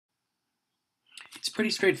It's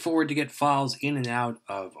pretty straightforward to get files in and out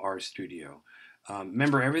of RStudio.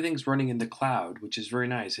 Remember, everything's running in the cloud, which is very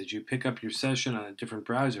nice. As you pick up your session on a different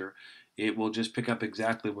browser, it will just pick up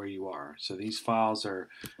exactly where you are. So these files are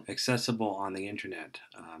accessible on the internet,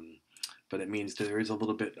 but it means that there is a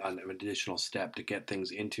little bit of an additional step to get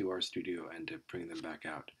things into RStudio and to bring them back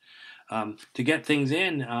out. To get things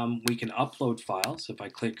in, we can upload files. If I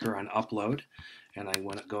click here on Upload, and I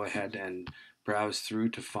want to go ahead and browse through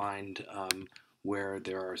to find where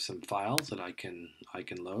there are some files that I can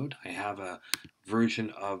load. I have a version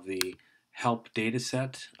of the help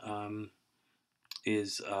dataset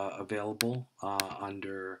is available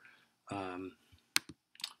under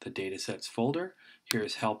the datasets folder. Here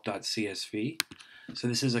is help.csv. So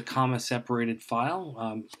this is a comma separated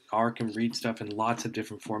file. R can read stuff in lots of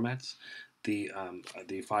different formats. The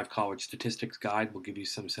 5-college statistics guide will give you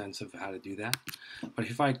some sense of how to do that. But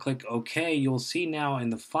if I click OK, you'll see now in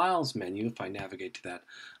the Files menu, if I navigate to that,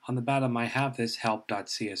 on the bottom I have this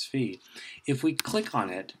help.csv. If we click on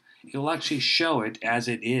it, it will actually show it as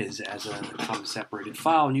it is, as a comma separated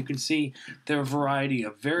file. And you can see there are a variety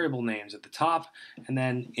of variable names at the top and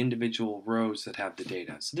then individual rows that have the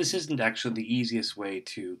data. So this isn't actually the easiest way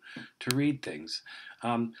to read things.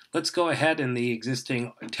 Let's go ahead in the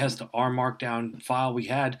existing test R Markdown file we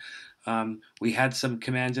had some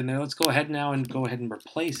commands in there. Let's go ahead now and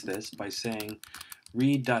replace this by saying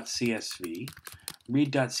read.csv.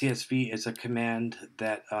 Read.csv is a command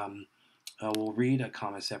that will read a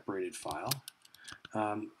comma separated file.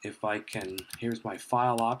 If I can, here's my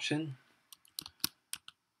file option,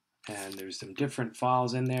 and there's some different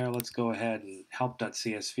files in there. Let's go ahead and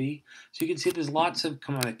help.csv. So you can see there's lots of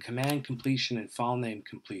command completion and file name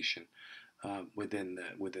completion within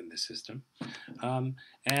the system.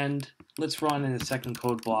 And let's run in the second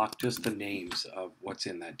code block just the names of what's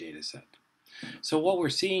in that data set. So what we're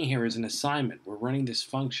seeing here is an assignment. We're running this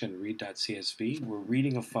function read.csv. We're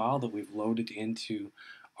reading a file that we've loaded into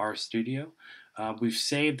RStudio. We've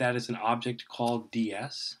saved that as an object called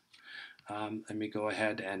ds. Let me go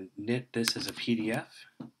ahead and knit this as a PDF.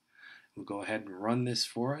 We'll go ahead and run this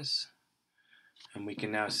for us. And we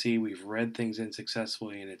can now see we've read things in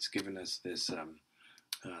successfully, and it's given us this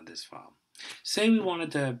this file. Say we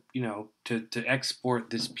wanted to export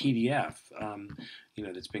this PDF,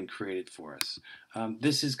 that's been created for us.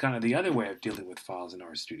 This is kind of the other way of dealing with files in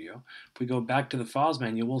RStudio. If we go back to the Files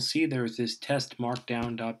menu, we'll see there's this test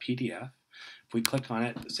markdown.pdf. If we click on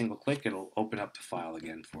it, a single click, it'll open up the file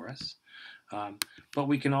again for us. But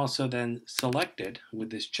we can also then select it with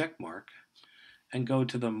this check mark and go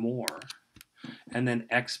to the More and then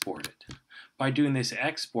export it. By doing this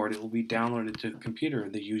export, it will be downloaded to the computer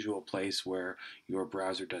in the usual place where your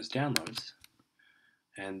browser does downloads.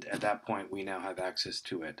 And at that point, we now have access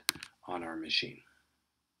to it on our machine.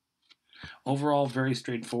 Overall, very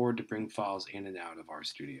straightforward to bring files in and out of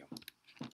RStudio.